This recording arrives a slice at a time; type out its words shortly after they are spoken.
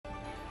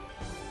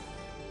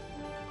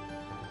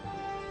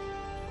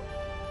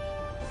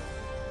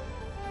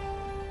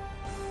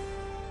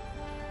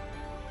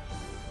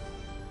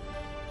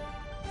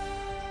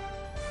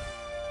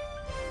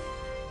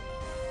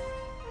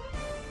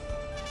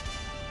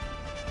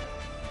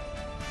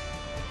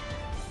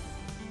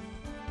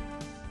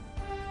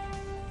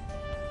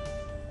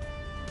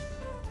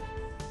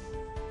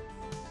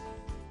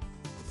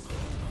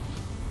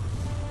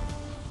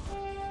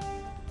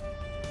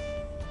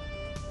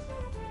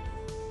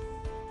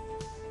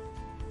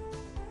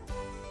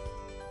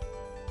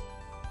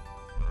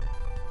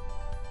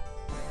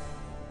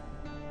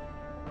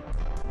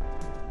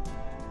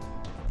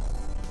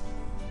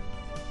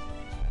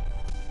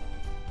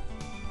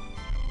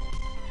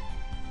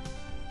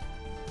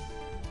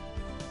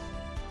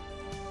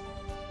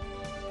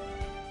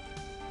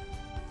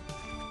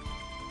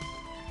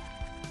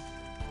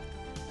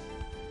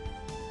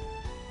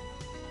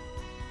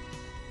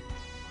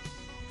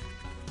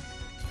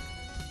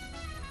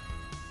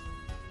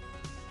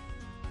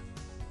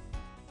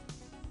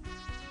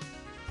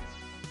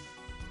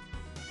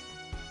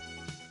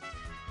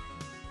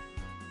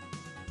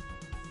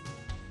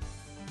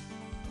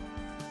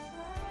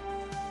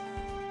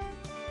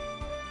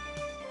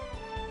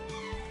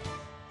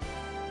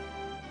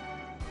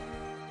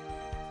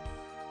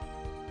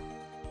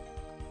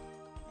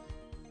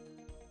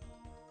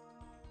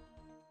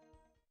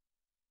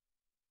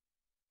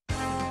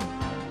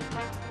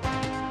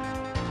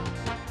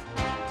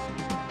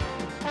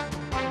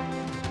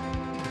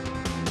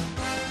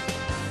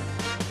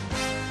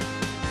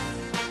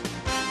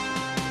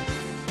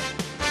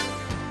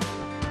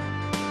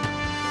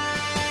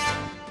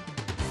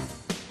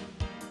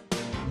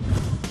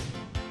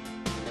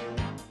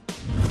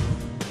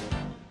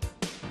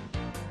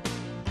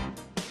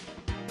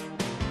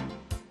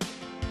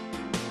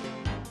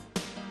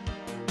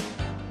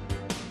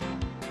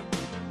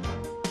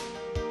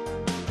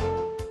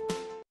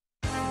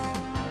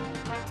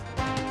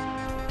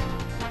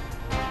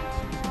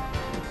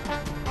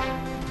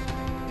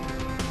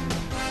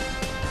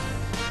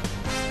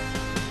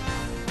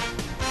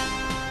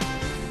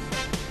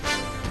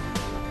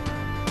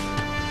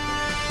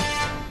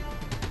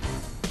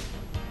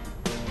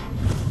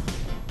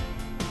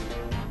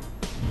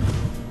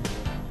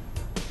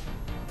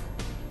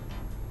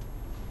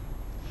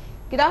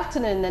Good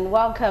afternoon and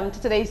welcome to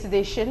today's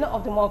edition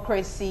of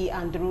Democracy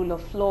and the Rule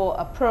of Law,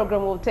 a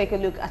program where we'll take a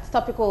look at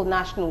topical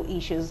national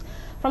issues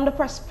from the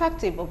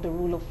perspective of the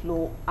rule of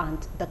law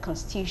and the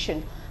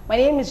Constitution. My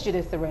name is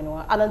Judith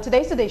Renwa, and on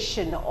today's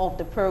edition of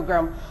the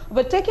program,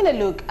 we're taking a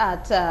look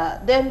at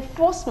the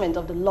enforcement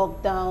of the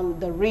lockdown,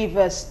 the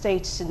Rivers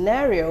State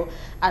scenario,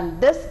 and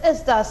this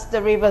is thus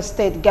the Rivers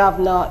State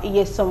Governor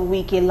Nyesom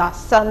Wike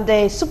last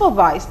Sunday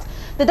supervised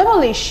the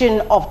demolition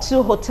of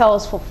 2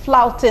 hotels for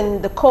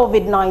flouting the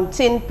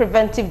COVID-19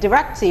 preventive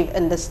directive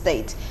in the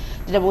state.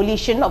 The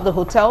demolition of the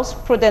hotels,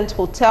 Prudent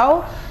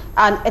Hotel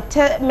and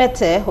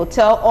Etemete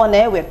Hotel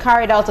One, were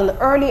carried out in the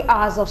early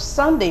hours of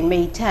Sunday,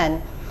 May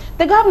 10.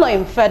 The governor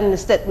inferred in a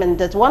statement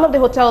that one of the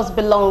hotels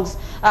belongs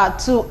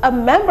to a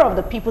member of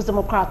the People's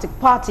Democratic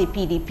Party,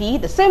 PDP,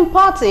 the same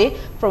party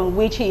from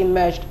which he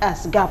emerged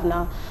as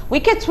governor.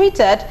 Wike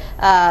tweeted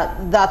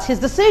that his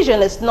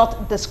decision is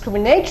not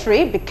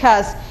discriminatory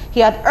because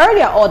he had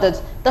earlier ordered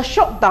the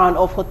shutdown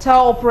of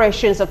hotel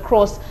operations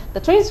across the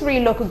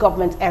 23 local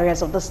government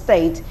areas of the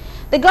state.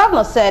 The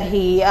governor said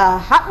he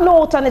had no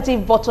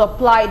alternative but to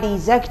apply the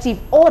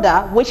executive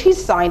order which he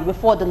signed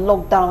before the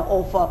lockdown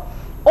of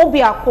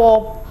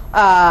Obiakpo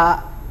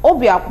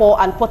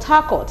and Port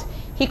Harcourt.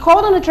 He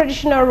called on the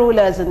traditional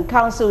rulers and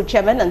council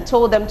chairmen and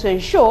told them to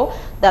ensure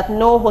that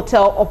no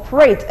hotel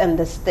operate in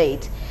the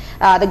state.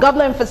 The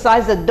governor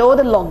emphasized that though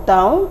the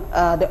lockdown,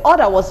 the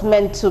order was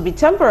meant to be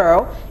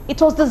temporary, it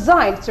was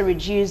designed to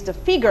reduce the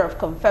figure of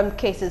confirmed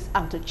cases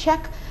and to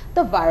check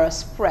the virus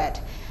spread.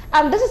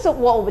 And this is what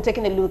we'll be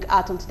taking a look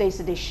at on today's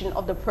edition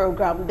of the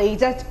program. The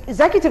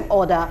executive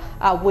order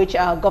which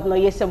Governor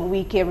Nyesom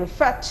Wike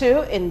referred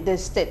to in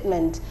this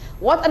statement.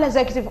 What an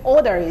executive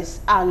order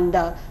is and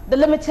the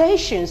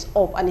limitations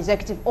of an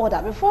executive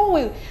order. Before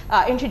we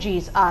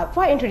introduce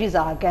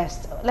our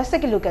guest, let's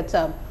take a look at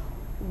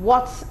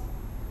what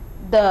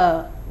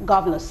the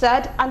governor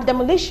said and the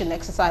demolition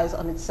exercise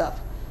on itself.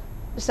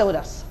 Stay with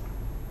us.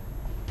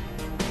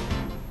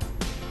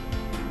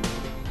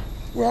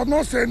 We are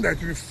not saying that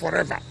it will be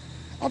forever.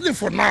 Only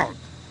for now,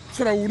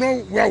 so that we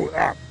know where we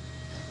are,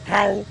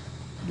 how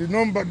the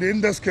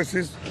index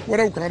cases,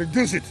 whether we can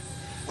reduce it.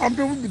 And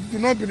people do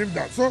not believe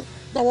that. So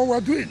that's what we are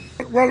doing.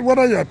 Well,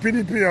 whether you are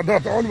PDP or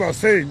not, all we are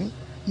saying,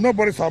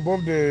 nobody's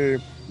above the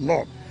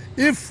law.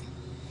 If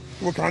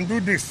we can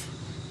do this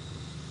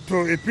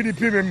to a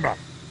PDP member,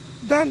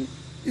 then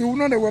you will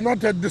know that we're not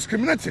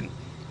discriminating.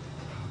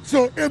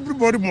 So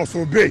everybody must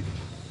obey.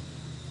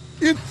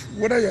 If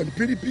whether you're in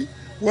PDP,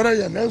 whether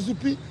you're an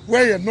SDP,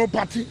 whether you're no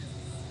party,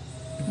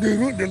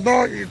 the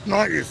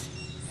law is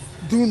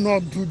do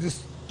not do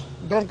this,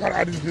 don't carry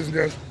out this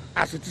business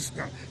as it is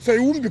now. So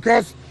it won't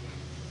because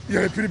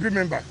you're a PDP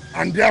member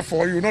and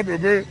therefore you will not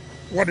obey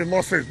what the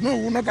law says. No,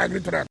 we will not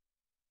agree to that.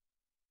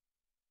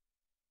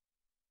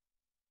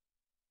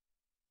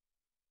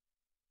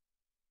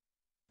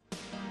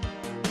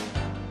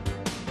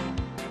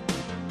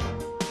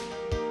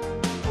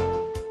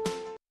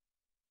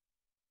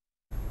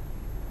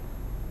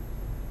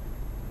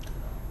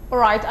 All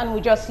right, and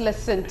we just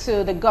listened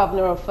to the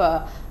governor of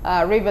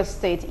Rivers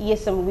State,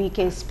 Nyesom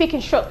Wike,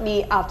 speaking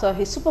shortly after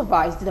he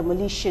supervised the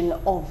demolition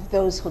of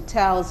those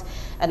hotels,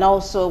 and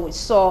also we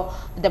saw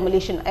the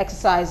demolition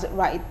exercise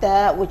right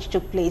there, which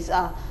took place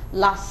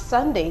last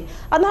Sunday.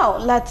 And now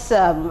let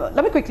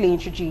me quickly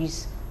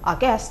introduce our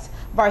guest,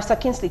 Barrister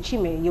Kingsley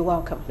Chime. You're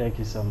welcome. Thank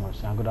you so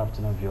much, and good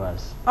afternoon,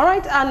 viewers. All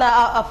right, and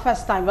our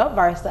first timer,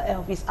 Barrister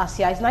Elvis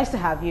Asia. It's nice to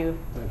have you.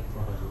 Thank you for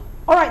having me.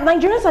 All right,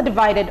 Nigerians are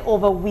divided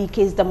over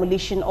Wike's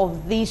demolition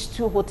of these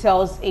 2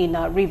 hotels in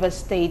Rivers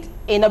State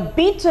in a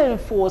bid to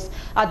enforce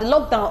the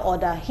lockdown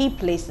order he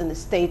placed in the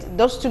state.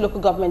 Those 2 local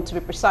governments, to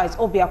be precise,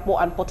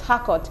 Obiakpo and Port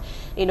Harcourt,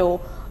 in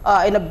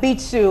a bid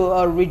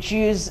to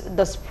reduce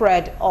the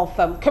spread of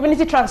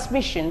community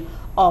transmission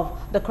of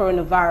the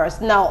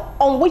coronavirus. Now,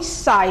 on which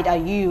side are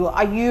you?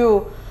 Are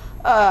you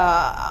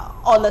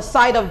on the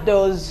side of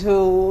those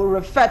who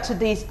refer to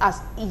this as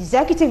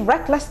executive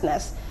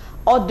recklessness,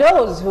 or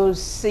those who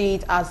see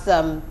it as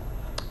a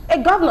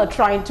governor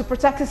trying to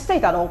protect his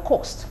state at all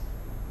costs?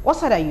 What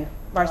side are you,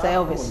 Barrister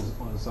Elvis?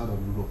 On the side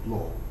of the rule of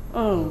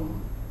law.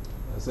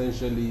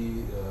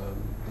 Essentially,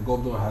 the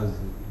governor has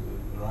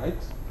the right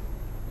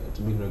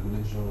to make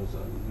regulations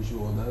and issue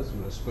orders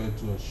with respect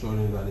to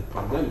ensuring that a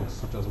pandemic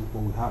such as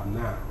what we have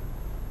now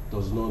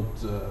does not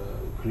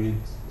create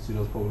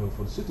serious problems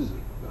for the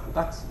citizen.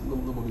 That's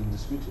nobody is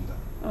disputing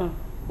that.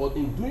 But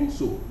in doing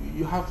so,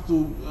 you have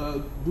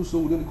to do so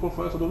within the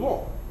confines of the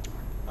law.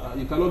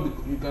 You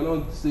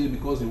cannot say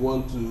because you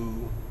want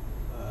to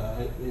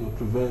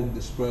prevent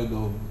the spread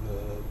of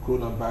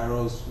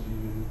coronavirus,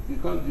 you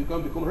can't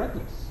become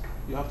reckless.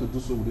 You have to do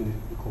so within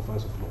the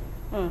confines of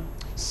law.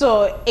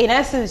 So, in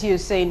essence, you're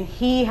saying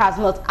he has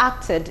not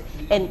acted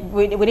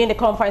within the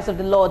confines of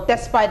the law,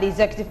 despite the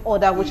executive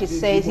order, which he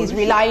says he's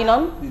relying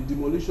on? The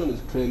demolition is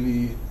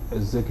clearly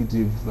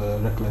executive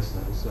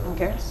recklessness.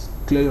 Okay. It's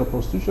clearly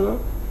unconstitutional,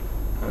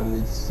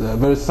 and it's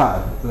very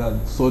sad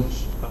that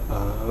such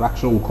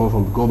action will come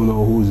from the governor,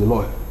 who is a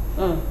lawyer.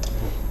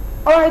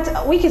 All right,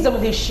 Wike's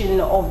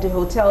demolition of the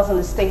hotels in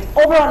the state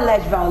over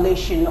alleged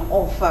violation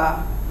of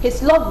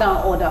his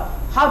lockdown order.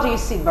 How do you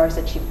see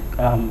Barrister Chief?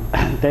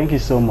 Thank you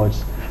so much.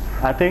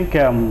 I think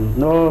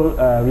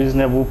no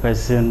reasonable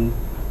person,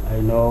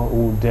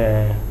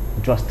 would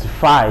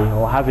justify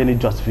or have any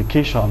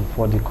justification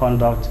for the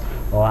conduct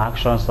or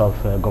actions of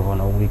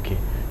Governor Wike.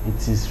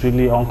 It is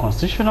really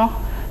unconstitutional.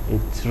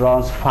 It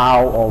runs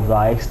foul of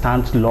our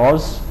extant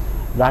laws.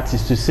 That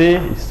is to say,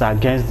 it's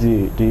against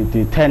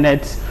the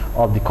tenets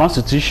of the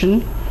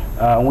Constitution.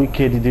 Wike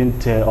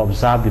didn't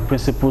observe the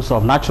principles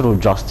of natural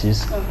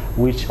justice,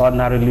 which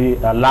ordinarily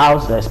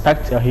allows,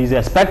 he's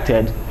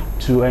expected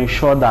to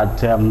ensure that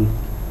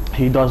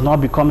he does not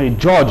become a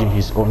judge in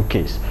his own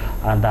case,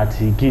 and that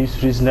he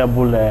gives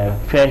reasonable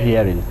fair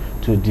hearing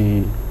to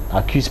the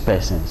accused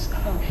persons.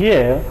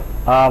 Here,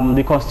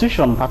 the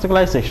Constitution,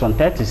 particularly Section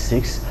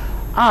 36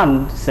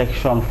 and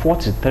Section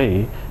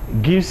 43,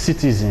 gives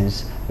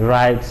citizens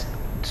right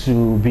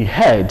to be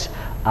heard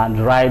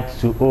and right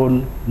to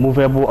own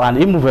movable and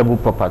immovable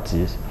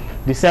properties.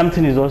 The same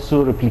thing is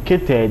also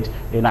replicated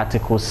in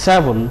Article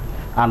 7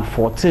 and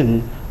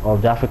 14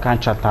 of the African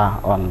Charter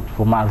on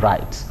Human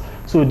Rights.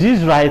 So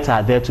these rights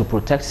are there to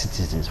protect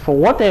citizens. For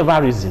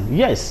whatever reason,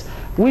 yes,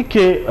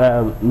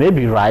 Wike may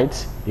be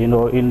right, in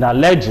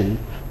alleging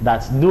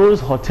that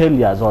those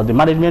hoteliers or the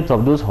management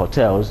of those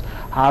hotels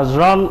have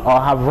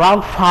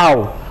run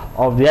foul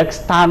of the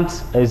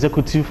extant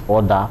executive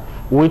order,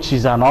 which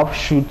is an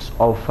offshoot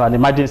of an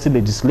emergency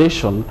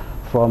legislation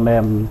from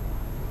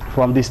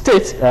the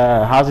state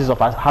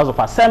House of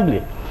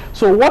Assembly.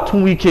 So what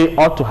Wike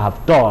ought to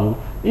have done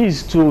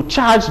is to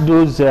charge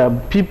those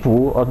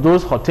people or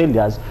those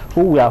hoteliers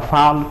who were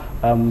found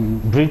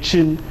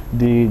breaching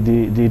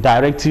the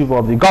directive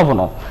of the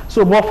governor.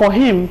 So, but for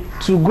him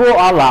to go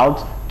all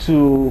out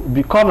to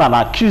become an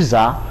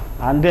accuser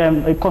and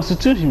then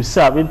constitute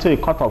himself into a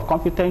court of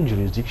competent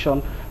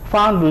jurisdiction,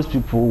 found those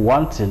people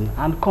wanting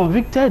and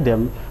convicted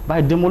them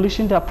by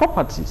demolishing their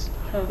properties.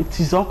 It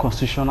is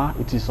unconstitutional,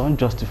 it is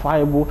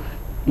unjustifiable,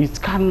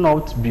 it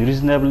cannot be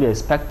reasonably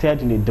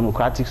expected in a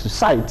democratic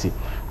society.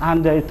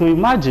 And to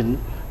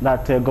imagine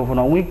that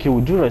Governor Wike,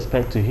 with due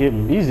respect to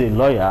him, is a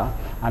lawyer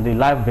and a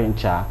life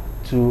bencher,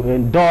 to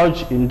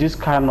indulge in this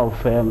kind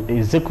of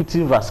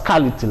executive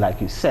rascality, like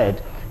you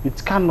said,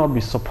 it cannot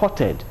be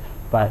supported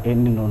by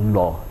any known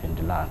law in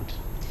the land.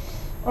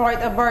 All right,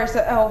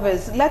 Barrister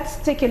Elvis, let's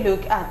take a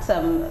look at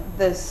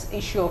this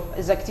issue of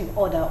executive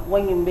order.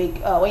 When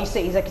you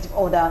say executive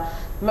order,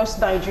 most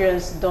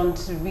Nigerians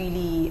don't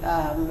really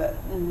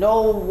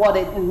know what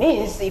it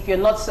means if you're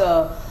not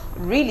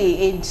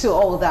really into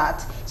all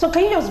that. So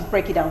can you just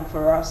break it down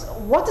for us?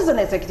 What is an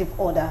executive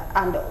order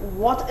and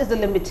what is the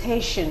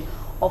limitation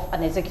of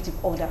an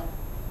executive order?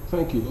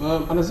 Thank you.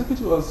 An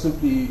executive order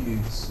simply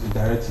is a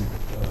directive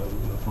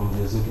from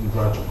the executive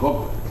branch of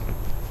government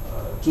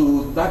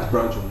to that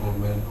branch of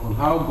government on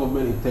how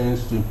government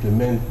intends to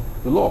implement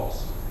the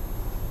laws.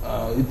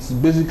 It's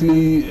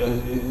basically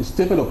a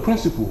statement of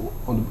principle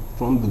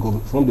from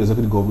the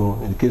executive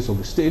governor in the case of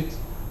the state,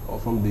 or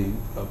from the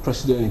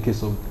president in the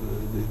case of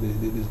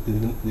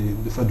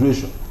the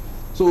federation.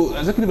 So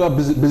executive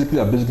orders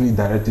basically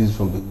directives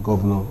from the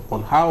governor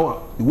on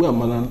how the way and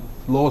manner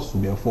laws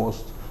will be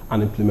enforced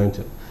and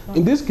implemented.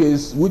 In this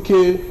case,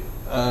 Wike,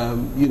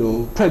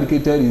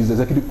 predicated his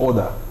executive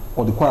order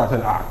on the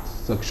Quarantine Act,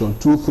 Section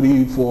 2,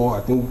 3, 4,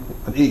 I think,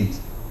 and 8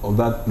 of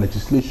that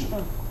legislation.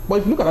 But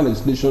if you look at that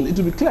legislation, it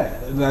will be clear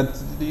that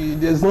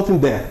there's nothing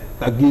there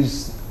that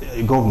gives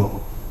a governor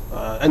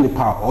any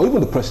power, or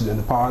even the president,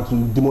 the power to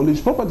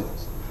demolish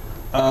properties.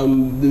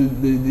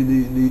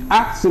 The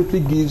act simply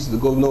gives the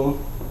governor,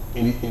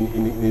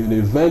 in the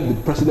event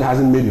the president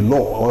hasn't made a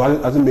law or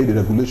hasn't made a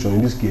regulation,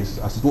 in this case,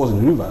 as it was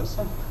in Rivers,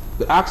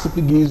 the act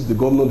simply gives the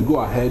governor the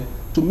go-ahead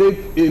to make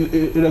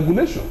a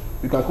regulation.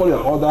 You can call it an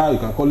order, you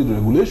can call it a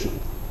regulation,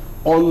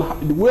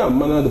 on the way and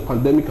manner the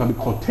pandemic can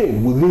be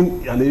contained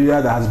within an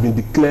area that has been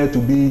declared to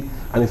be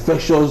an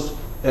infectious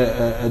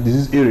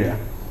disease area.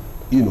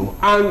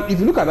 And if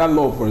you look at that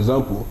law, for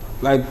example,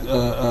 like my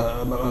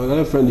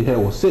other friend here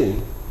was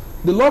saying,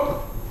 the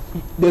law,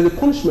 there's a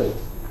punishment.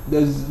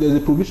 There's a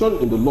provision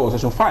in the law,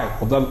 Section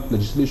 5 of that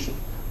legislation,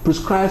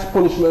 prescribes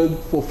punishment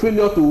for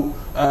failure to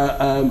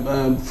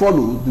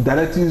follow the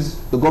directives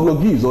the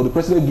governor gives or the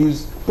president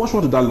gives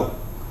punishment to that law.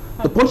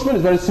 The punishment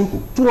is very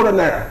simple, 200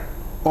 naira,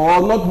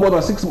 or not more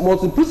than 6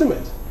 months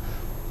imprisonment.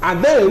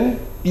 And then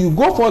you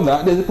go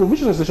further, there's a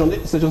provision in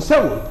Section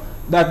 7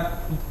 that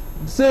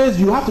says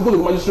you have to go to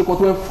the magistrate court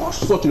to enforce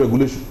such a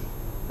regulation,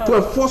 to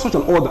enforce such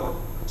an order.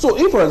 So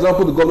if, for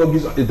example, the governor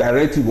gives a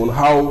directive on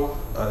how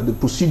the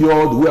procedure,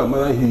 the way and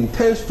manner he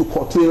intends to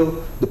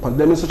curtail the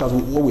pandemic such as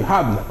what we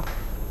have now,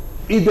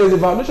 if there is a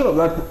violation of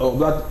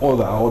that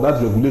order or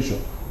that regulation,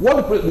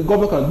 what the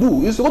governor can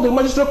do is to go to the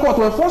magistrate court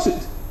to enforce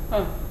it.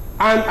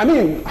 And I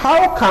mean,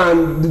 how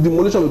can the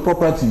demolition of a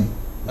property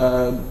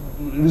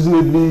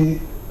reasonably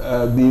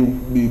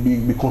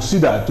be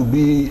considered to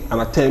be an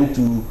attempt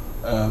to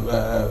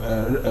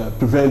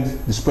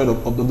prevent the spread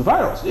of the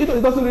virus.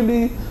 It doesn't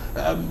really,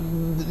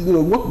 you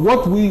know,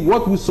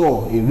 what we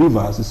saw in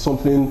Rivers is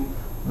something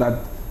that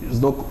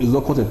is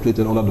not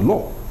contemplated under the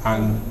law,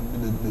 and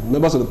the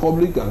members of the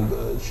public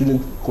and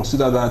shouldn't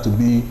consider that to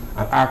be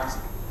an act,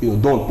 you know,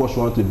 done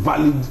pursuant to a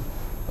valid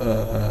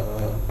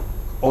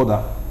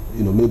order,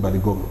 you know, made by the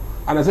government.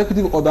 An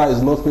executive order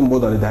is nothing more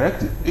than a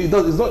directive.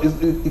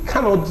 It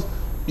cannot,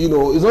 you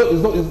know,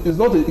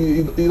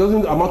 it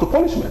doesn't amount to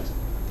punishment.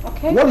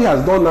 Okay. What he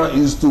has done now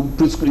is to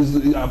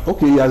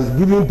okay, he has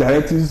given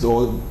directives,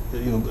 or you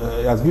know,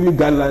 he has given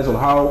guidelines on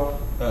how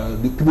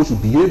the people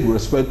should behave with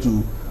respect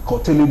to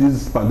curtailing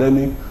this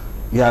pandemic.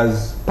 He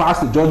has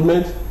passed a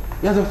judgment.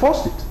 He has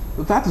enforced it.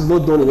 That is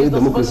not done in any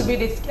democracy. It's supposed to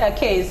be this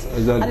case.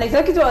 Exactly. An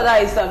executive order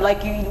is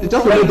like you. It's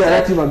just a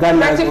directive and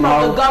guidelines from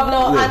on the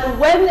governor, yeah. and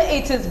when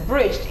it is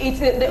breached,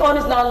 the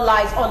onus now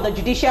lies on the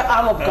judicial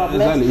arm of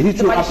government. Exactly.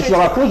 He should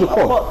approach the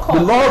court.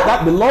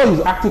 The law is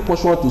acting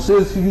pursuant to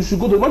says you should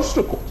go to the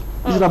magistrate court.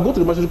 You should have gone to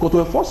the magistrate court to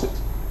enforce it,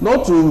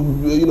 not to,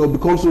 you know,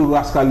 become so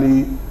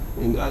rascally.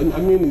 I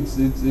mean, it's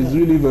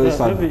really very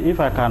sad. Maybe if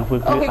I can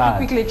quickly add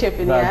quickly chip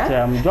in,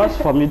 that just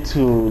for me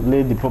to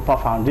lay the proper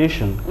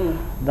foundation,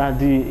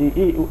 that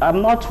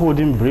I'm not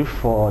holding brief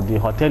for the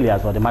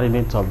hoteliers or the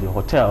management of the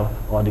hotel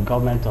or the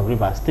government of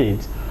Rivers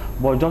State,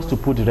 but just to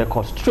put the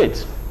record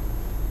straight.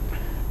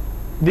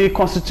 The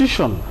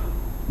Constitution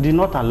did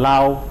not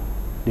allow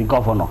the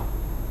governor.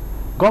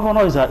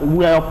 Governor is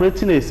we are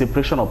operating a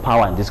separation of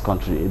power in this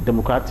country, a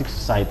democratic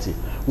society,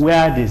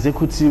 where the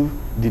executive,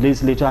 the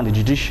legislature, and the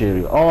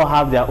judiciary all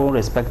have their own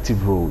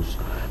respective roles.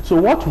 So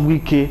what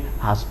Wike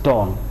has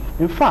done,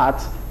 in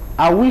fact,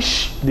 I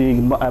wish the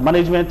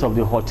management of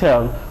the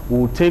hotel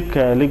would take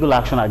legal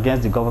action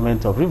against the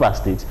government of Rivers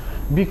State,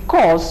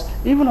 because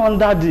even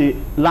under the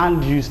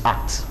Land Use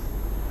Act,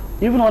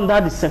 even under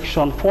the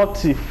section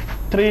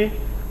 43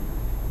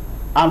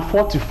 and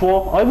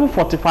 44 or even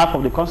 45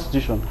 of the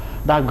Constitution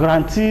that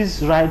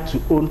guarantees right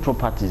to own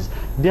properties,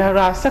 there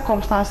are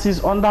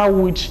circumstances under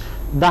which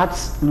that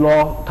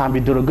law can be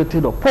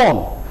derogated upon.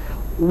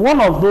 One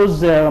of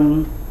those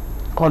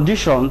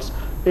conditions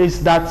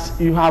is that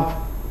you have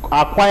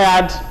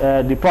acquired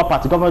the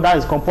property. That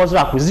is compulsory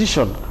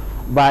acquisition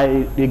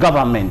by the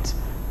government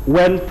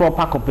when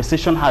proper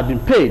compensation has been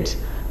paid.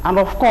 And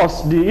of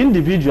course, the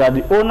individual,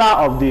 the owner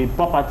of the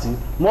property,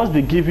 must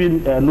be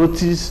given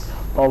notice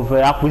of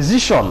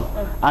acquisition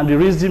and the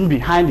reason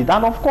behind it.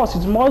 And of course,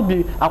 it must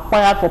be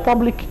acquired for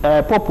public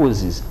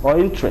purposes or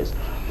interest.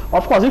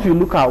 Of course, if you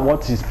look at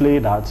what is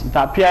played out, it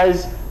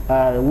appears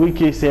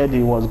Wike said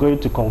he was going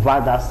to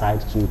convert that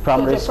site to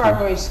primary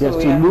school. Yes,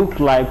 to look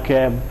like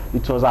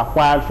it was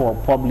acquired for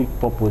public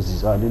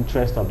purposes or the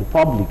interest of the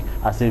public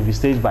as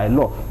envisaged by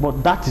law.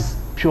 But that is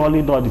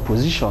purely not the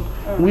position.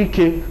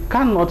 Wike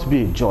cannot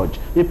be a judge.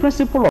 The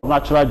principle of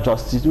natural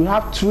justice, we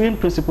have twin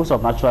principles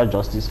of natural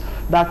justice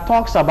that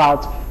talks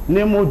about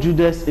nemo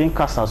judes in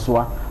casa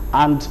sua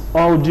and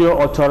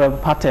audio autorem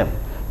patem,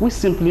 which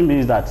simply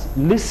means that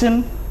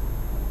listen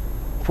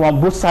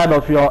from both sides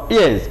of your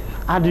ears,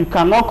 and you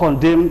cannot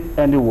condemn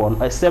anyone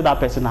except that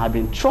person has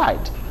been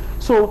tried.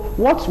 So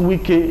what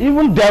Wike,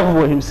 even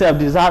devil himself,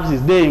 deserves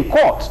his day in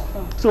court.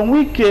 So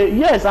Wike,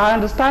 yes, I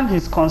understand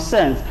his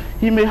concerns.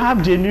 He may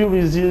have genuine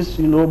reasons,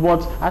 you know,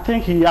 but I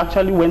think he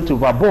actually went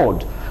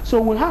overboard. So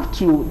we have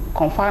to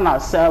confine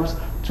ourselves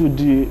to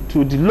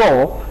the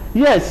law.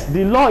 Yes,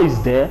 the law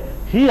is there.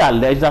 He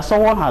alleged that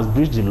someone has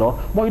breached the law,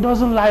 but it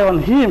doesn't lie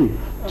on him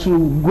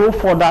to go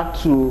further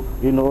to,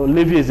 you know,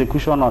 levy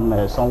execution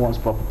on someone's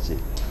property.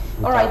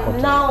 All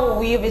right, now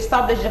we've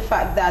established the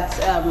fact that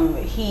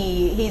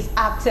he's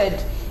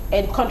acted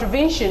in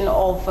contravention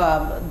of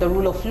the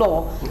rule of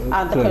law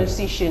and the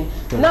Constitution.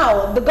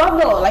 Now, the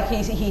governor, like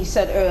he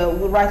said,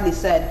 rightly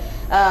said,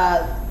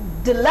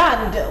 the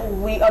land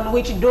on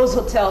which those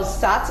hotels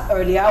sat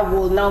earlier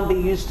will now be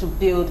used to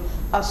build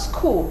a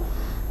school.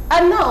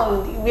 And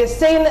now we're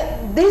saying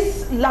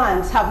these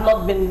lands have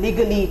not been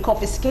legally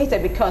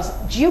confiscated because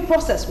due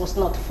process was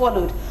not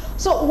followed.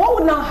 So what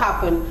would now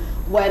happen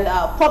when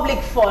public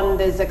fund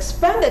is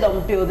expended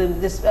on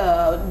building these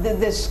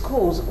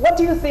schools? What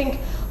do you think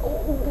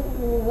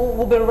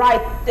will be the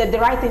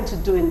right thing to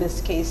do in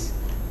this case?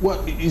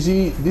 Well, you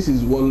see, this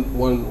is one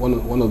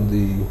of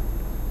the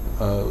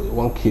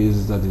one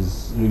case that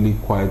is really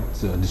quite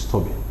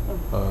disturbing.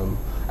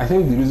 I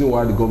think the reason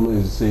why the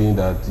government is saying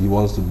that he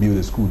wants to build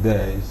a school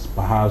there is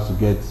perhaps to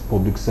get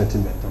public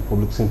sentiment and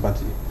public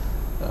sympathy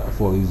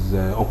for his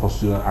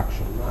unconstitutional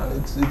action.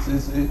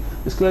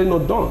 It's clearly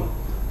not done.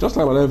 Just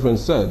like my friend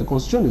said, the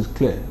Constitution is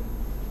clear.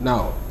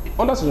 Now,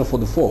 under Section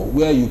 44,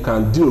 where you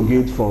can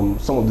derogate from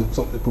some of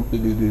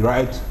the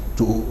right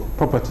to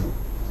property,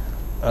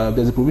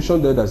 there's a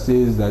provision there that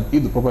says that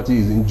if the property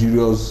is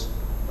injurious,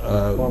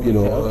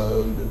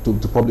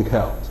 to public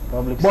health.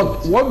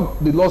 But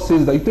what the law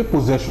says is that you take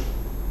possession.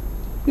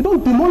 You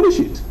don't demolish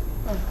it.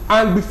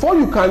 And before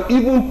you can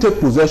even take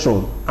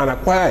possession and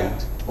acquire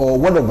it or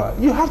whatever,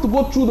 you have to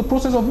go through the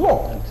process of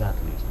law.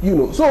 Exactly. You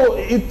know, so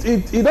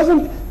it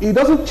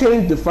doesn't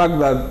change the fact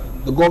that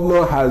the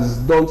governor has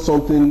done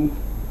something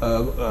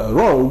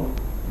wrong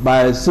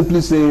by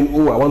simply saying,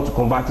 "Oh, I want to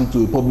convert it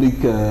to a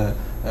public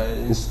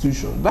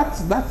institution." That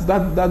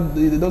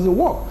it doesn't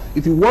work.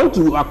 If you want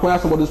to acquire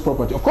somebody's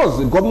property, of course,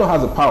 the governor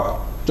has the power,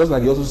 just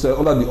like he also said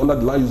under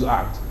the Land Use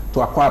Act,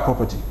 to acquire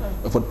property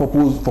for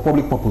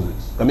public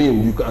purposes. I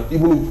mean, you can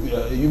even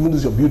if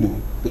it's your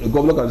building, the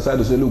governor can decide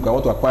to say, "Look, I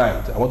want to acquire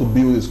it. I want to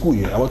build a school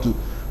here. I want to."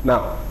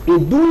 Now,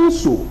 in doing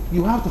so,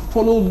 you have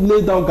to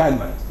lay down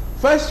guidelines.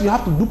 First, you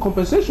have to do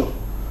compensation.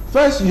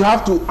 First, you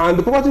have to, and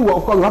the property will,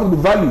 of course, will have to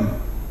be valued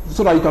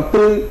so that you can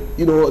pay,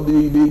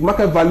 the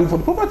market value for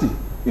the property.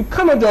 You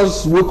cannot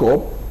just wake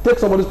up, take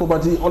somebody's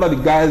property under the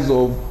guise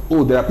of,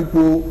 oh, there are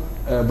people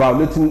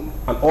violating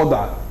an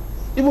order.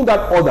 Even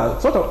that order,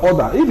 such an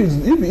order,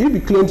 if he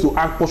claims to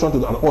act portion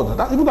to an order,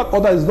 even that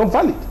order is not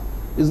valid.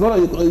 It's not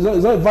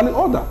a valid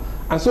order.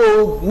 And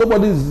so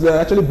nobody is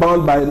actually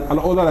bound by an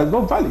order that is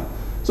not valid.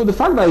 So the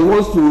fact that he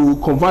wants to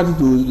convert it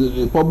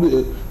to a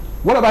public,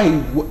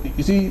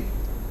 you see,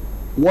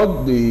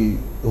 what the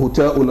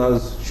hotel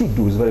owners should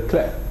do is very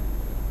clear.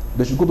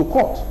 They should go to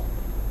court.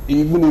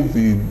 Even if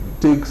it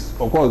takes,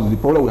 of course, the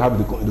problem we have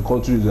in the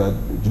country is that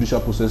the judicial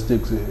process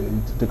takes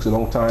a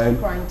long time,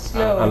 quite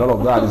slow. And all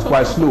of that is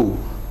quite slow.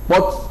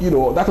 But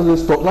that doesn't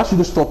stop. That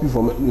shouldn't stop you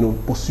from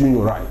pursuing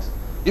your rights.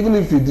 Even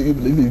if you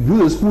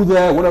build a school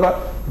there, whatever,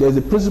 there's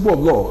a principle of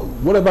law.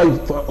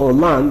 Whatever or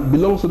land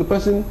belongs to the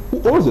person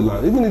who owns the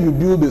land. Even if you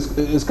build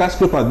a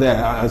skyscraper there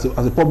as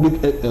a public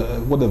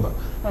whatever,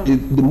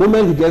 the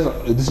moment he gets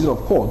a decision of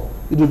court,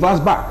 it reverts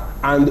back,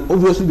 and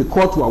obviously the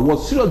court will award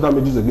serious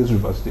damages against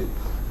Rivers State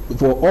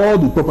for all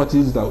the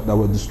properties that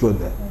were destroyed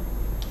there.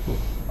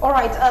 All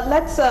right,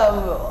 let's.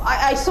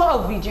 I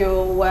saw a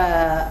video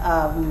where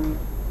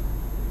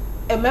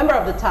a member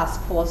of the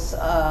task force,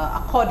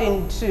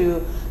 according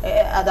to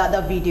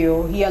that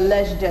video, he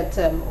alleged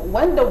that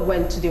when they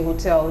went to the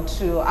hotel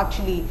to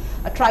actually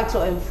try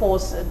to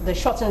enforce the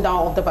shutting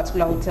down of the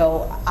particular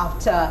hotel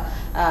after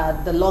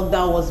the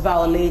lockdown was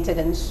violated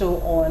and so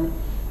on,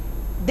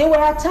 they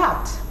were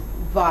attacked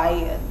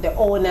by the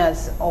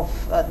owners of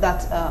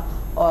that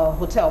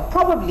hotel.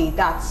 Probably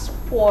that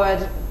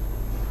spurred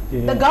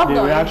the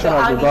governor,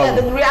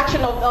 the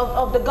reaction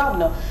of the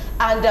governor.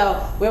 And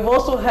we've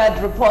also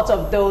heard reports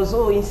of those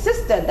who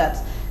insisted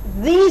that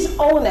these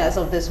owners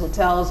of these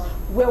hotels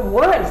were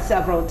warned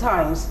several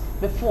times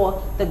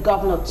before the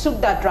governor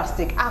took that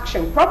drastic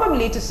action,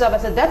 probably to serve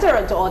as a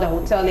deterrent to other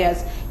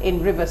hoteliers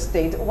in Rivers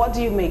State. What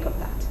do you make of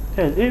that?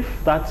 Yes,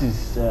 if that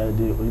is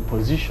the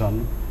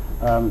position,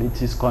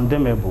 it is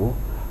condemnable.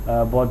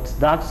 But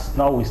that's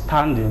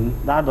notwithstanding,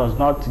 that does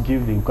not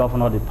give the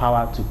governor the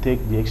power to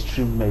take the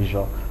extreme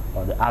measure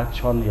or the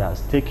action he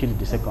has taken in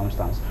the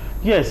circumstance.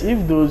 Yes,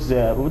 if those,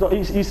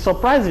 it's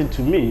surprising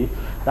to me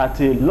that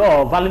a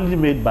law validly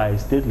made by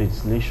state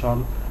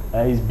legislation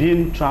is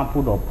being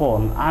trampled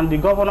upon, and the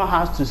governor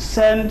has to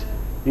send,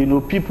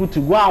 people to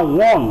go and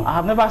warn. I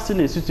have never seen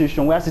a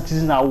situation where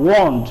citizens are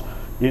warned,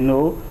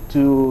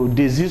 to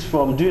desist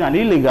from doing an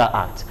illegal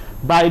act.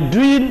 By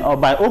doing or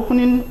by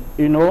opening,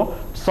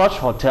 such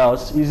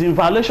hotels is in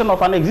violation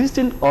of an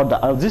existing order,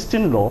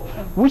 existing law,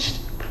 which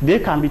they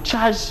can be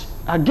charged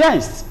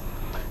against.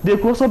 They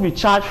could also be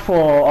charged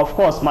for, of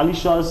course,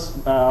 malicious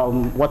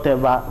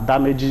whatever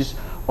damages,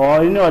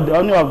 or any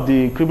of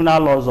the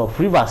criminal laws of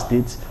Rivers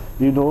State,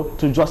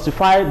 to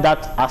justify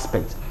that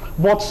aspect.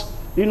 But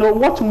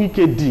what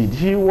Wike did,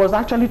 he was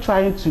actually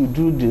trying to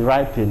do the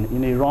right thing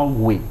in a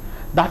wrong way.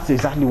 That's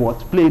exactly what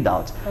played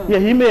out. Yeah,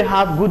 he may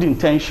have good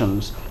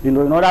intentions, in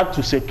order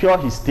to secure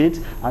his state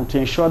and to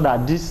ensure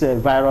that this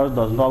virus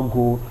does not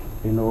go,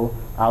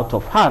 out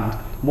of hand.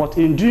 But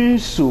in doing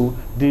so,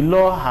 the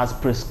law has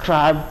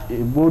prescribed a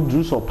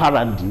modus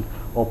operandi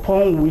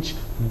upon which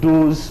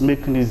those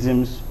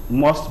mechanisms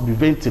must be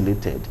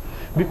ventilated.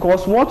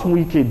 Because what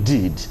Wike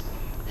did,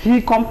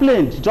 he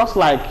complained, just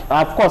like,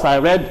 of course, I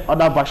read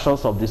other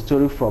versions of the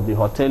story from the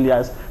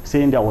hoteliers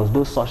saying there was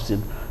no such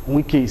thing.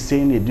 Wike is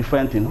saying a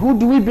different thing. Who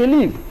do we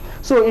believe?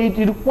 So it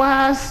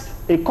requires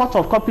a court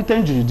of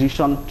competent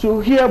jurisdiction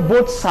to hear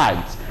both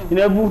sides in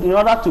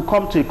order to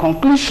come to a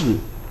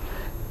conclusion.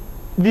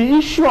 The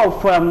issue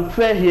of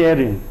fair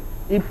hearing,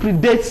 it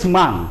predates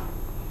man.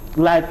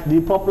 Like the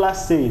popular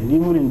saying,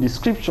 even in the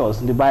scriptures,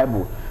 in the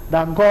Bible,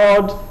 that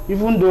God,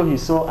 even though he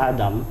saw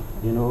Adam,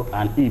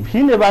 and Eve,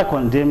 he never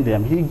condemned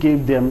them. He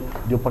gave them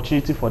the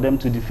opportunity for them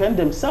to defend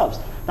themselves.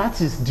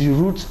 That is the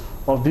root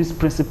of these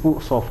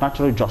principles of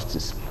natural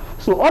justice.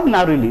 So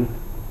ordinarily,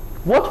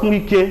 what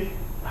Wike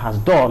has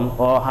done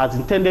or has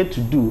intended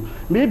to do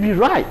may be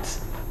right,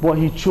 but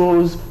he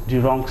chose the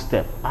wrong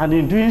step. And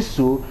in doing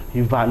so,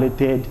 he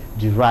violated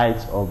the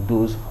rights of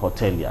those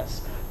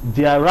hoteliers.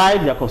 Their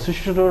right, their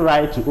constitutional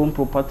right to own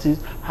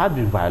properties had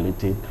been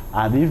violated.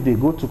 And if they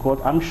go to court,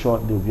 I'm sure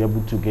they'll be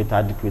able to get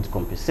adequate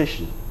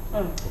compensation.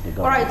 All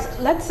right,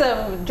 let's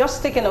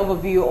just take an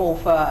overview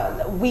of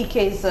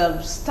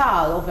Wike's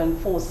style of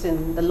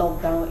enforcing the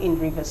lockdown in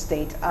Rivers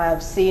State.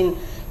 I've seen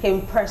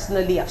him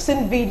personally, I've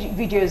seen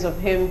videos of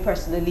him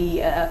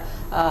personally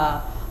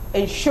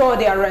ensure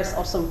the arrest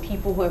of some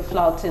people who are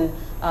flouting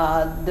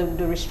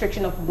the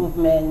restriction of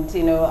movement.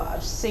 You know,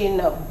 I've seen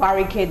a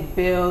barricade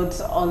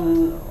built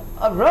on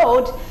a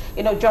road,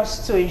 you know,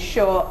 just to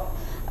ensure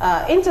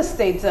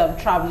interstate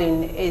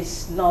traveling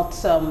is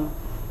not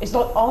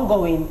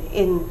ongoing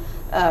in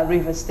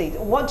Rivers State.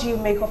 What do you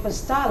make of a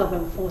style of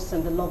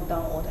enforcing the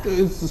lockdown order?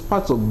 It's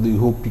part of the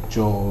whole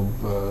picture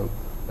of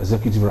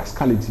executive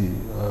rascality,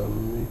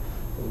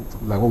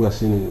 like what we are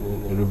seeing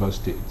in Rivers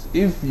State.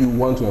 If you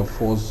want to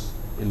enforce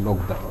a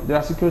lockdown, there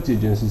are security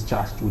agencies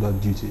charged with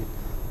that duty.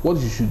 What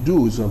you should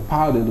do is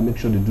empower them to make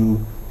sure they do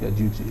their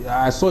duty.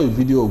 I saw a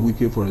video of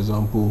Wike, for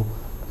example,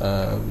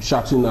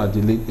 shouting at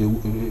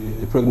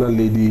a pregnant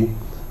lady.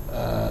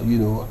 You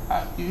know,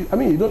 I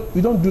mean,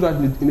 you don't do that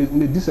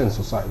in a decent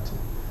society.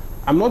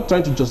 I'm not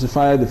trying to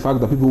justify the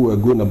fact that people were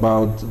going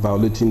about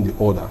violating the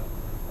order,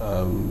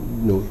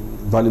 you know,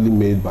 validly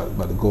made by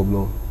the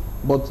governor.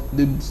 But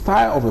the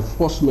style of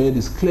enforcement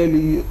is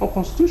clearly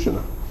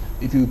unconstitutional.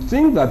 If you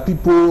think that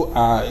people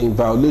are in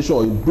violation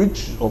or in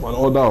breach of an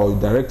order or a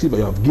directive, and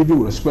you have given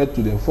respect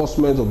to the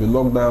enforcement of a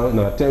lockdown in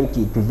an attempt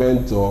to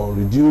prevent or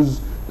reduce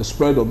the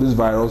spread of this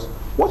virus,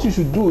 what you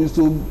should do is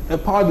to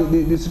empower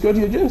the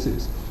security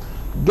agencies.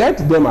 Get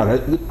them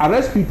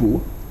arrest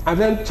people, and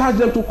then charge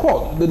them to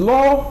court. The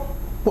law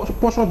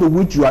portion to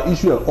which you are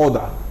issuing an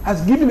order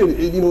has given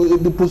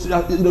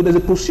there's a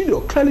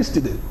procedure clearly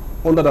stated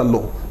under the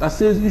law that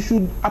says you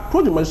should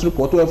approach the magistrate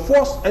court to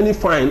enforce any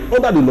fine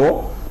under the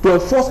law, to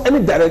enforce any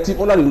directive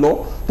under the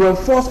law, to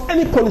enforce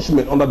any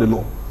punishment under the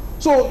law.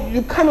 So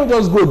you cannot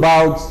just go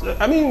about,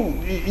 I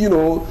mean, you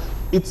know,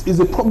 it's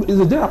a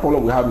general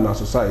problem we have in our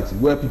society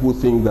where people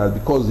think that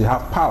because they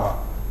have power,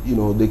 you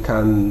know, they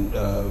can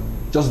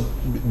just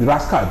be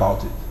rascal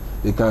about it.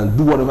 They can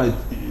do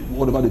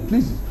whatever they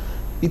please.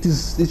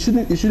 It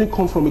shouldn't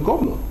come from a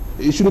governor.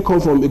 It shouldn't come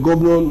from a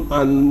governor,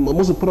 and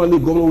most importantly, a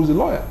governor who is a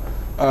lawyer.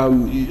 I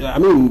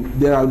mean,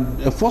 there are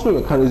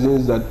enforcement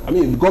mechanisms that, I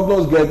mean,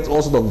 governors get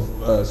all sorts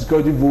of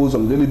security votes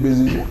on a daily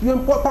basis. You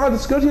empower the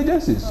security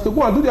agencies to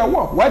go and do their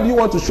work. Why do you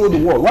want to show the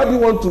world? Why do you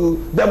want to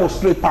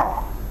demonstrate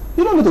power?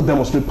 You don't need to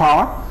demonstrate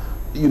power.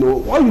 You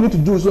know, all you need to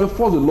do is to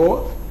enforce the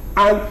law.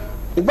 And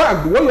in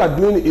fact, what you are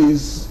doing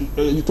is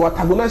to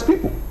antagonize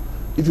people.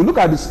 If you look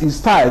at his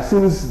style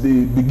since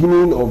the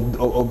beginning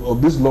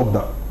of this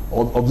lockdown,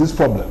 of this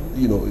problem,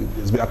 you know,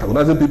 it's been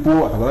antagonizing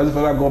people, antagonizing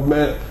federal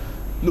government.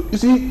 Look, you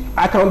see,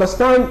 I can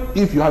understand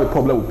if you have a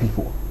problem with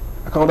people.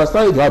 I can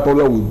understand if you have a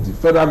problem with the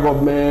federal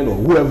government or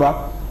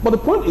whoever. But the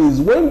point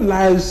is, when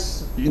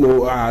lives, you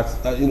know,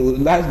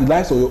 the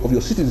lives of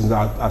your citizens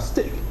are at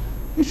stake,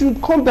 you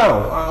should come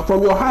down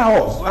from your high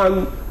horse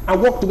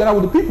and work together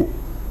with the people,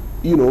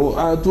 you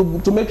know,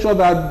 to make sure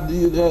that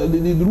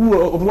the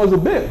rule of law is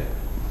obeyed.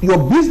 Your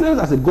business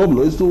as a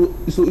governor is to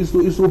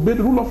obey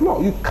the rule of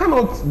law. You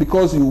cannot,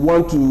 because you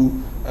want to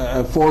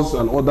enforce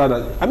an order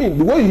that, I mean,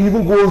 the way he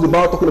even goes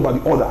about talking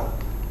about the order,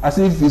 as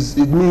if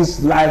it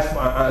means life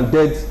and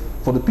death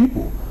for the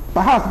people.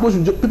 Perhaps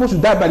people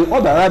should die by the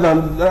order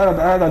rather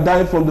than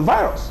dying from the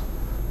virus.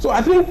 So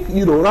I think,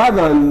 you know,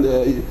 rather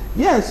than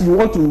yes, you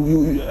want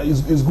to.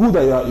 It's good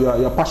that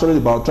you're passionate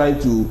about trying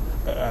to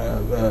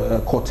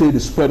curtail the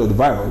spread of the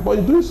virus, but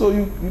in doing so,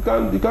 you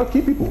can't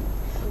keep people.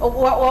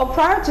 Well,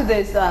 prior to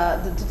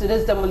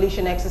this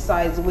demolition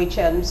exercise, which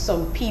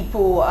some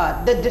people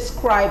they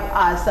describe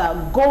as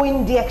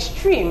going the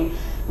extreme,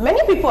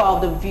 many people are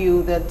of the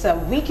view that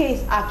Wike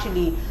is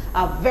actually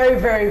very,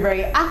 very,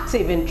 very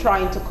active in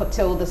trying to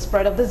curtail the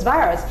spread of this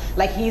virus.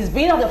 Like, he's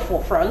been at the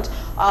forefront,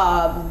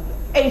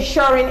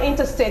 ensuring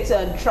interstate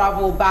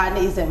travel ban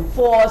is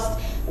enforced,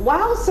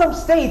 while some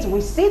states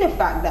we see the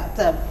fact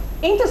that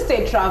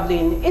interstate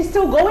traveling is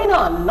still going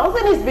on.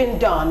 Nothing has been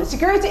done. The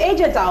security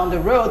agents are on the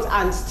roads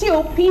and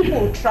still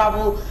people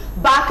travel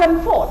back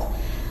and forth.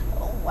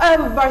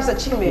 Barrister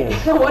Chime,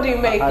 yes. What do you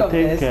make of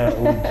this? I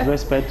think with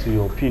respect to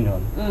your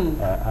opinion,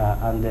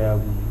 and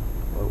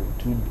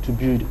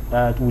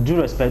with due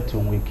respect to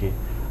Wike,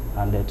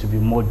 and to be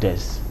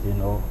modest, you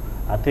know,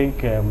 I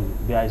think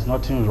there is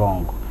nothing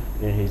wrong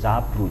in his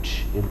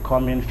approach in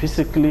coming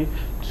physically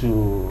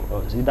to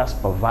either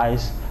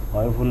supervise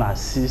or even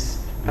assist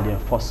in the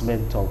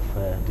enforcement of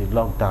the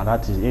lockdown,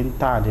 that is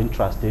inter and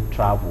intrastate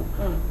travel,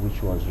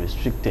 which was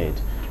restricted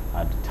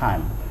at the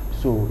time.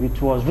 So it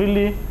was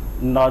really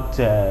not,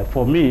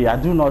 for me, I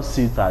do not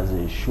see it as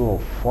a show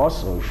of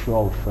force or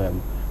show of,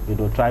 you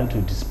know, trying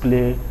to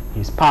display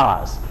his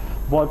powers.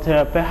 But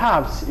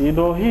perhaps, you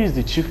know, he is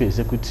the chief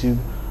executive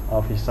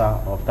officer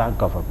of that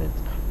government.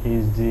 He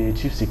is the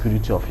chief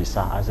security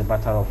officer as a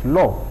matter of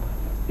law,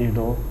 you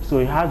know, so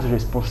he has the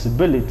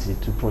responsibility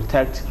to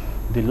protect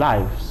the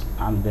lives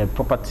and the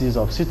properties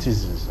of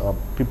citizens or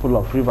people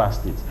of Rivers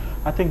State.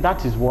 I think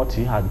that is what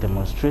he had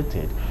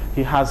demonstrated.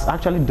 He has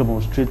actually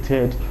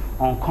demonstrated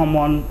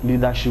uncommon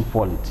leadership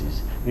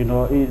qualities. You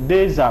know,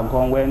 days are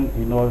gone when,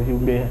 you know,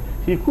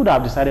 he could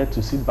have decided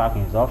to sit back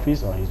in his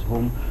office or his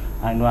home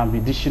and be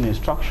dishing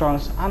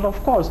instructions. And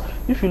of course,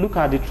 if you look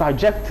at the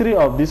trajectory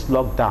of these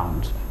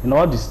lockdowns in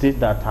all the states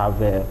that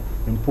have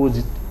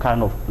imposed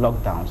kind of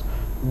lockdowns,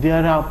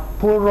 there are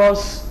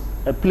porous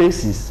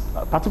places,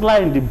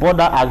 particularly in the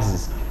border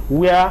axis,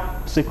 where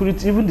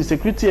security, even the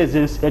security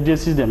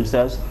agencies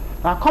themselves,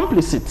 are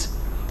complicit.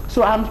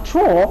 So I'm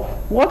sure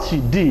what he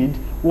did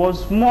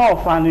was more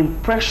of an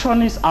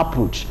impressionist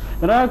approach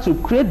in order to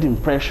create the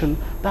impression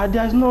that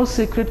there is no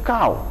sacred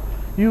cow.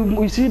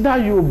 You see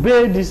that you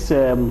obey this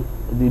the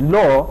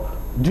law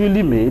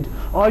duly made,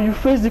 or you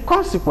face the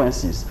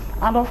consequences.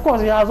 And of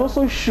course, he has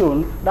also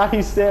shown that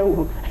he's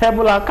able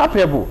and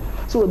capable.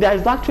 So there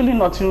is actually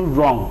nothing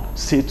wrong,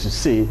 say to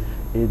say,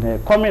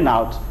 in coming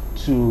out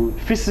to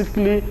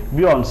physically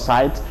be on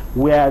site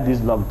where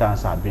these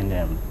lockdowns have been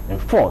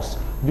enforced.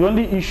 The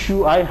only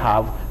issue I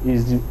have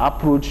is the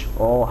approach,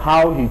 or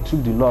how he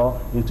took the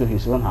law into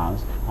his own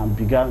hands and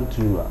began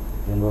to,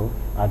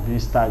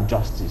 administer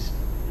justice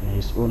in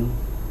his own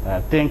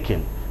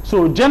thinking.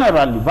 So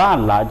generally, by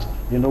and large,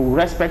 with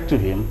respect to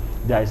him,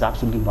 there is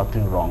absolutely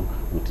nothing wrong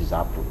with his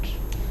approach.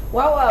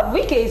 Well,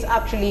 Wike is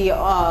actually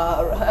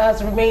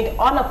has remained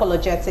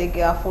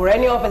unapologetic for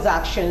any of his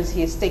actions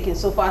he has taken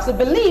so far. So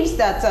believes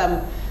that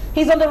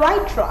he's on the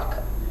right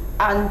track,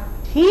 and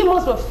he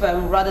must be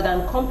firm rather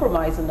than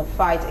compromise in the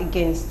fight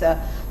against the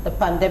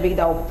pandemic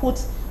that will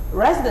put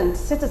resident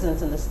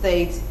citizens in the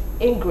state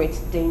in great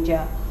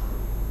danger.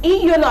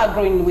 If you're not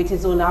agreeing with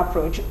his own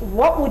approach,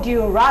 what would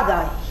you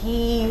rather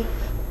he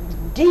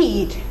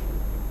did,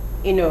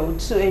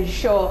 to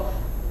ensure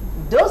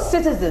those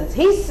citizens,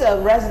 his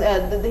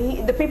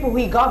the people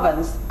he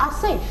governs, are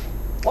safe?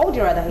 What would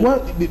you rather hear? Well,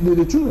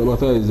 the truth of the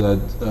matter is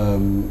that,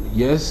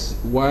 yes,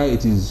 while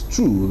it is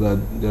true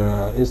that there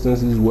are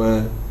instances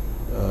where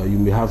you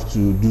may have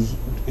to do,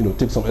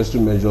 take some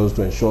extra measures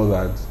to ensure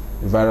that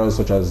a virus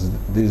such as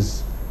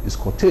this is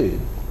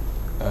curtailed,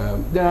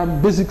 there are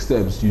basic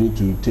steps you need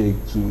to take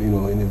to,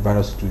 in a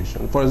virus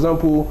situation. For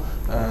example,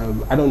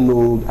 I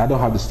don't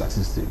have the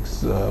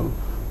statistics.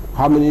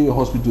 How many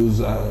hospitals,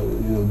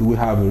 do we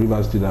have in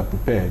Rivers State that are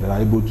prepared, that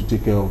are able to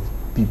take care of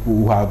people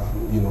who have,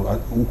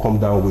 who come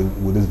down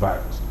with this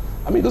virus?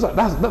 I mean,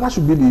 that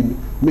should be the.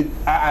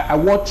 I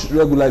watch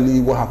regularly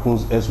what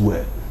happens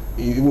elsewhere.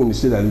 Even when you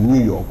say that in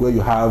New York, where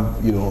you have,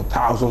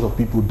 thousands of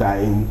people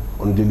dying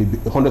on a daily,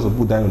 hundreds of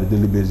people dying on a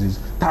daily basis,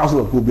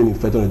 thousands of people being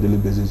infected on a daily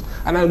basis,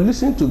 and I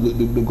listen to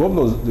the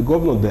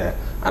governor there,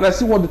 and I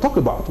see what they talk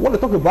about. What they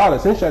talk about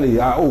essentially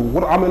are,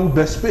 how many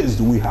bed space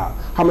do we have?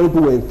 How many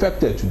people were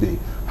infected today?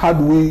 How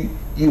do we,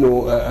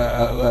 ensure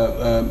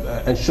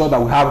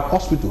that we have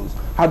hospitals?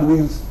 How do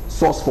we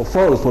source for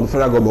funds from the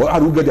federal government? How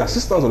do we get the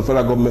assistance of the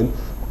federal government?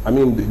 I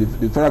mean,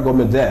 the federal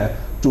government there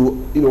to,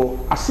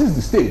 assist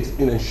the state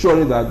in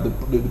ensuring that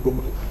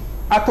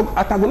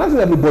antagonizing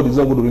everybody is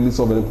not going to really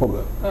solve any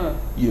problem.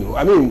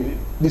 I mean,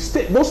 those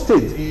states,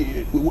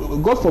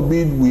 God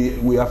forbid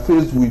we are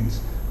faced with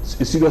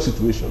a serious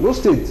situation. Those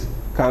states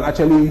can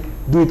actually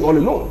do it all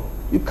alone.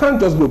 You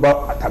can't just go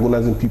about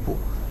antagonizing people.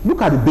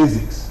 Look at the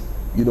basics.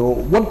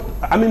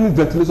 How many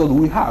ventilators do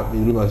we have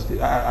in Rivers State?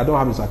 I don't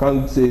have it, so I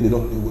can't say we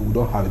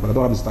don't have it, but I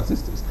don't have the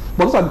statistics.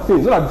 But those are the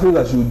things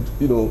that should,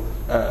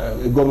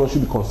 a government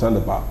should be concerned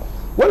about.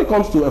 When it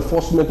comes to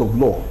enforcement of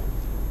law,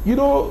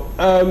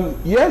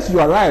 yes, you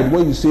are right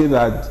when you say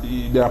that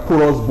there are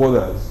porous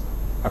borders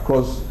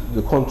across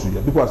the country,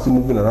 and people are still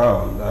moving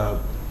around.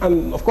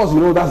 And of course,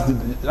 that's the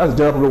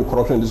general problem with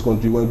corruption in this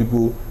country, when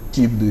people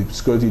tip the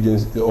security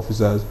agency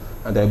officers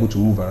and they're able to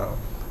move around.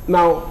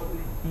 Now,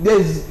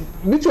 there's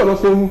literally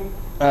nothing.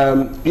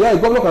 The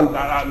government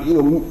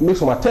can make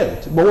some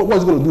attempt, but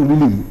what's it going to do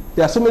really?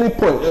 There are so many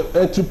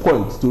entry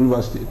points to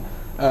Rivers State.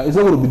 It's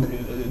not going to be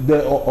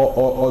there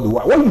all the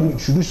while. What you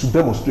should do is to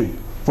demonstrate.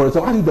 For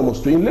example, how do you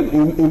demonstrate?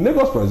 In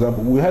Lagos, for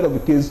example, we heard of a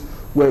case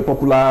where a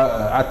popular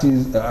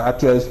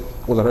actress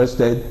was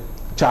arrested,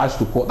 charged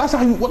to court. That's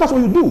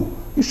what you do.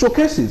 You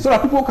showcase it so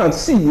that people can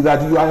see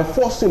that you are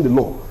enforcing the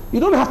law. You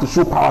don't have to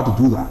show power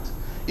to do that.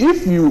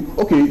 If you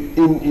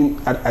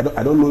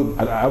I don't know,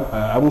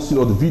 I haven't seen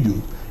all the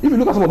videos. If you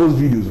look at some of those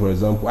videos, for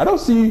example, I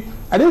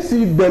didn't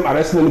see them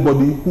arresting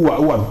anybody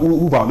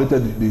who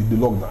violated the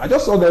lockdown. I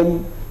just saw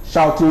them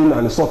shouting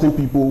and assaulting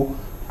people.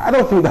 I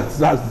don't think that's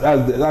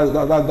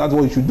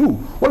what you should do.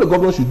 What the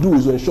government should do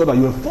is to ensure that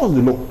you enforce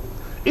the law.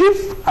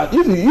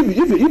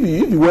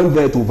 If you went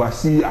there to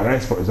oversee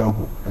arrest, for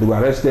example, and they were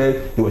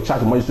arrested, they were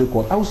charged in magistrate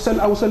court, I was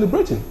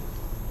celebrating.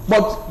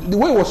 But the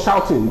way it was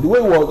shouting,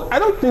 I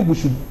don't think we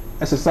should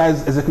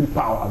exercise executive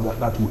power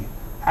that way.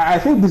 I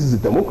think this is a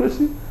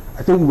democracy.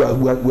 I think we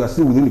are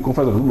still within the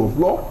confines of the rule of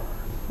law.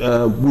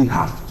 We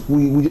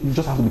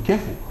just have to be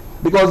careful,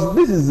 because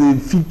this is a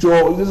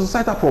feature, it's a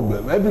societal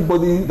problem.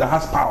 Everybody that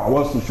has power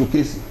wants to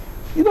showcase it.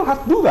 You don't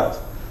have to do that.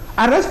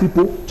 Arrest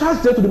people,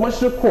 charge them to the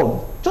magistrate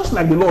court, just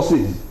like the law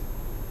says,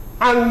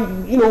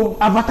 and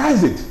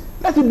advertise it.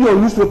 Let it be on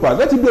newspapers,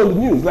 let it be on the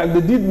news, like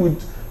they did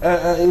with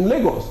in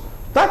Lagos.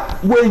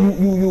 That way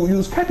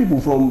you scare people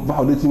from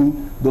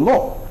violating the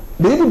law.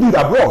 They even do it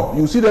abroad.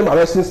 You see them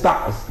arresting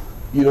stars,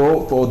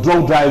 for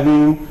drunk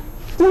driving,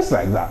 things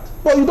like that.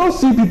 But you don't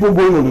see people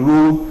going on the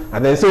road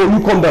and then say, you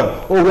come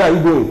down, where are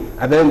you going?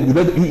 And then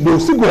they'll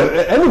still go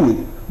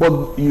anyway.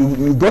 but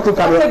you got to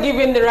carry. After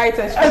giving the right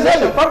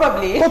explanation,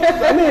 probably. But,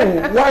 I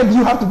mean, why do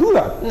you have to do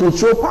that? To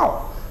show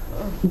power.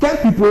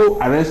 Get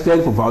people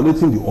arrested for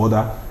violating the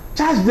order,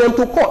 charge them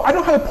to court. I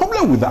don't have a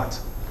problem with that.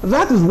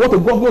 That is what a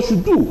governor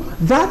should do.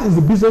 That is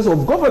the business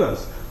of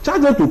governance.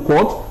 Charge them to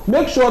court,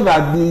 make sure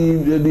that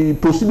the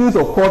proceedings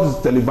of court is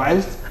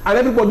televised, and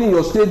everybody in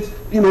your state,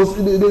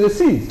 they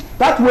see it.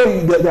 That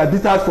way they are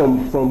deterred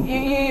from.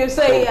 You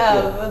say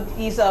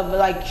he's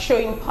like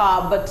showing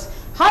power, but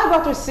how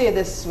about we say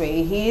this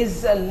way? He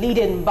is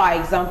leading by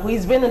example.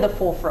 He's been in the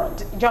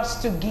forefront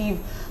just to give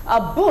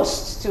a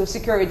boost to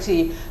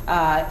security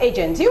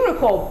agents. You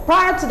recall,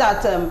 prior to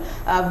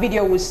that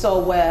video we saw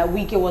where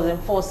Wike was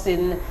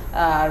enforcing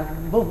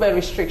movement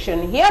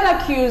restriction, he had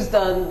accused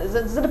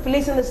the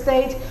police in the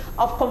state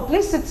of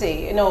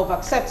complicity, of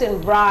accepting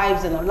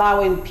bribes and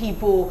allowing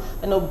people,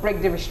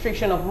 break the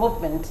restriction of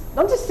movement.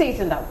 Don't you see it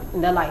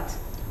in the light?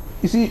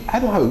 You see,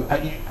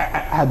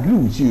 I agree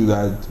with you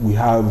that we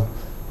have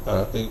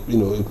a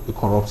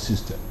corrupt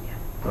system.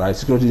 Right,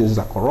 security agencies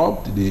are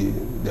corrupt. They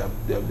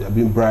are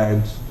being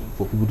bribed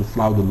for people to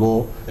flout the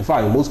law. In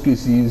fact, in most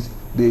cases,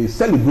 they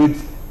celebrate,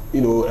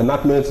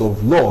 enactments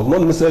of laws, not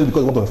necessarily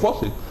because they want to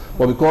enforce it,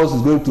 but because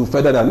it's going to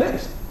feather their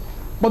nest.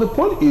 But the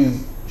point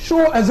is,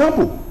 show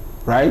example,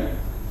 right?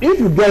 If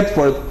you get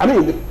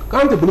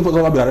can't a police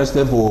officer be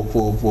arrested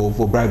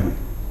for bribery?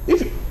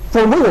 If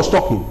from when he was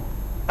talking,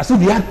 I said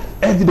he had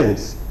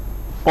evidence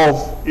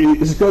of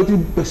a security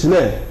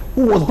personnel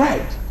who was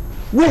bribed.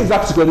 Where is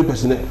that security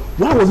personnel?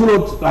 Why was he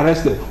not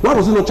arrested? Why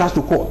was he not charged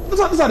to court?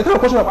 These are the kind of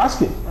questions I'm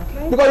asking.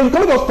 Okay. Because you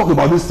can't just talk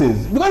about these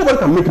things. Because anybody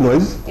can make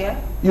noise. Yeah.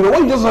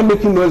 When you just start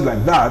making noise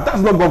like that,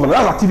 that's not governance,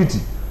 that's activity.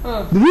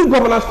 The real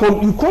governance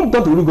you come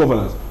down to real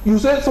governance. You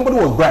say somebody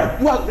was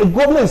bribed. A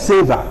governor is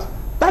saying that.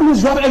 That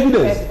means you have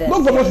evidence.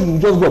 No government should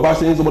just go about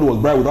saying somebody was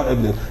bribed without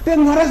evidence.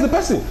 Then you arrest the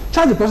person,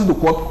 charge the person to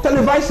court,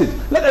 televise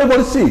it, let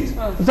everybody see it.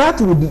 That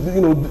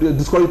would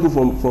discourage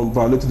people from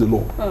violating the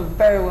law.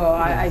 Very well,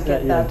 I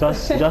get that.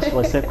 Just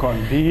for a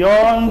second,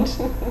 beyond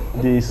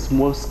the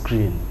smoke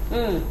screen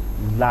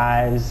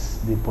lies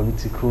the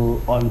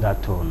political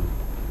undertone.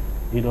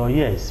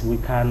 Yes, we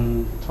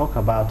can talk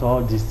about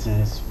all these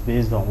things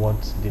based on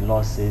what the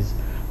law says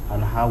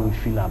and how we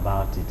feel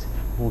about it.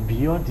 But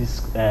beyond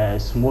this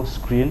smoke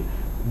screen,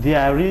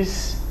 there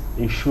is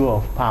a show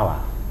of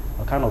power,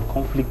 a kind of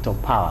conflict of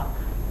power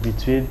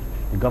between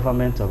the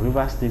government of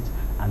Rivers State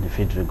and the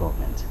federal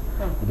government.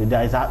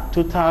 There is a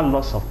total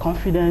loss of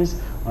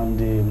confidence on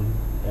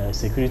the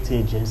security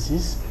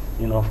agencies.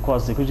 Of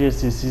course, security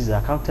agencies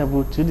are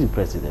accountable to the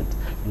president,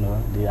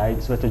 the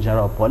Inspector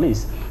General of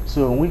Police.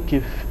 So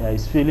Wike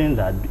is feeling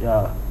that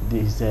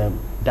this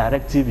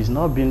directive is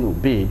not being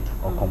obeyed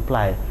or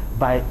complied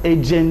by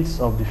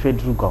agents of the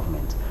federal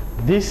government.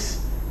 This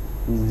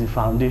is the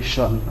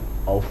foundation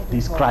of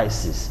this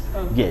crisis.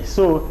 Yes,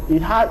 so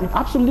it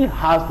absolutely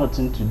has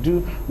nothing to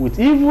do with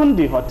even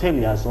the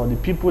hoteliers or the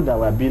people that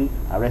were being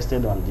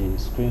arrested on the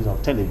screens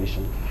of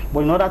television,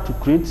 but in order to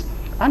create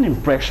an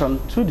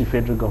impression to the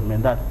federal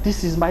government that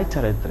this is my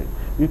territory.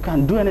 You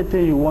can do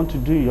anything you want to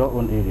do in your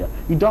own area.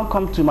 You don't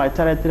come to my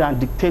territory and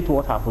dictate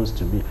what happens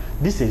to me.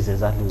 This is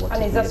exactly what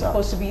And is that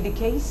supposed to be the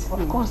case?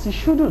 Of course, it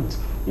shouldn't.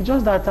 It's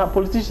just that a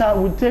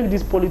politician will take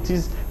this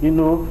politics, a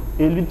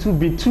little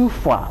bit too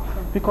far.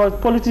 Because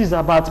politics is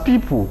about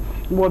people.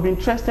 You will be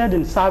interested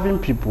in serving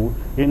people,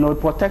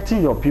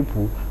 protecting your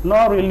people,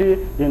 not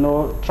really,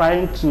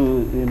 trying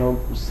to,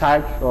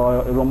 psych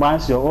or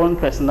romance your own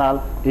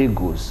personal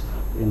egos.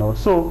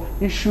 So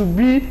it should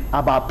be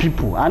about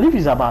people, and if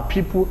it's about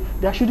people,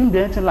 there shouldn't be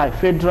anything like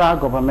federal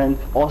government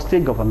or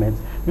state government,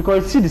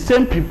 because it's the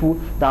same people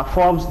that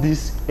forms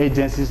these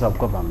agencies of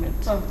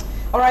government.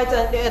 All right,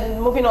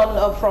 and moving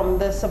on from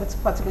this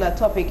particular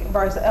topic,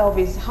 Barrister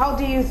Elvis, how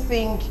do you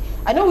think?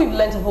 I know we've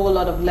learned a whole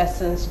lot of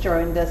lessons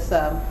during this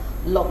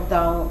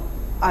lockdown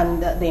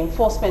and the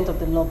enforcement of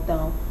the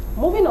lockdown.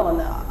 Moving on,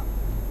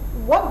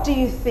 what do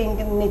you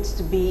think needs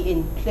to be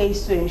in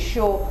place to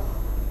ensure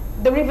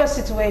the river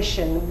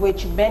situation,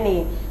 which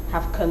many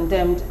have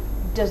condemned,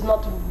 does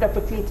not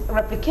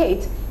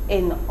replicate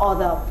in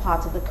other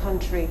parts of the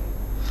country?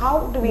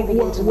 How do we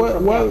begin to move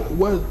from there?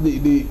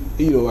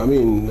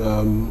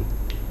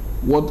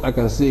 What I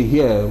can say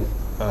here,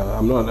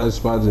 I'm not an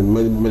expert in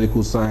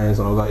medical science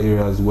and other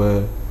areas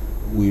where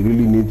we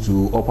really need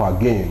to up our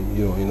game,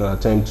 in an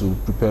attempt to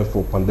prepare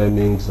for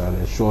pandemics and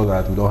ensure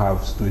that we don't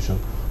have situations.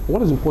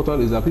 What is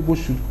important is that people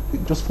should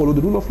just follow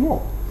the rule of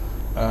law.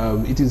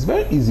 It is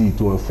very easy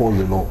to enforce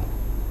the law,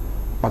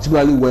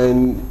 particularly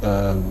when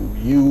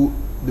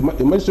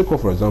the magistrate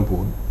court, for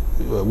example,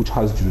 which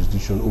has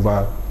jurisdiction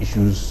over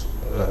issues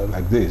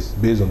like this,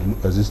 based on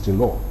the existing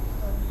law,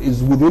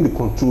 is within the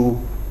control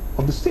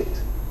of the state.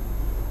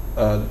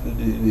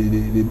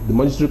 The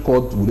magistrate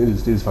court within the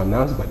state is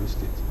financed by the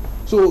state.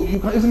 So you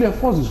can easily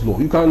enforce this law.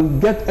 You can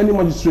get any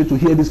magistrate to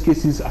hear these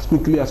cases as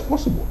quickly as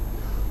possible.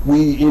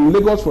 In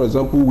Lagos, for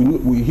example,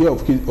 we hear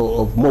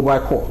of mobile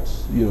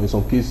courts. In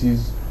some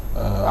cases,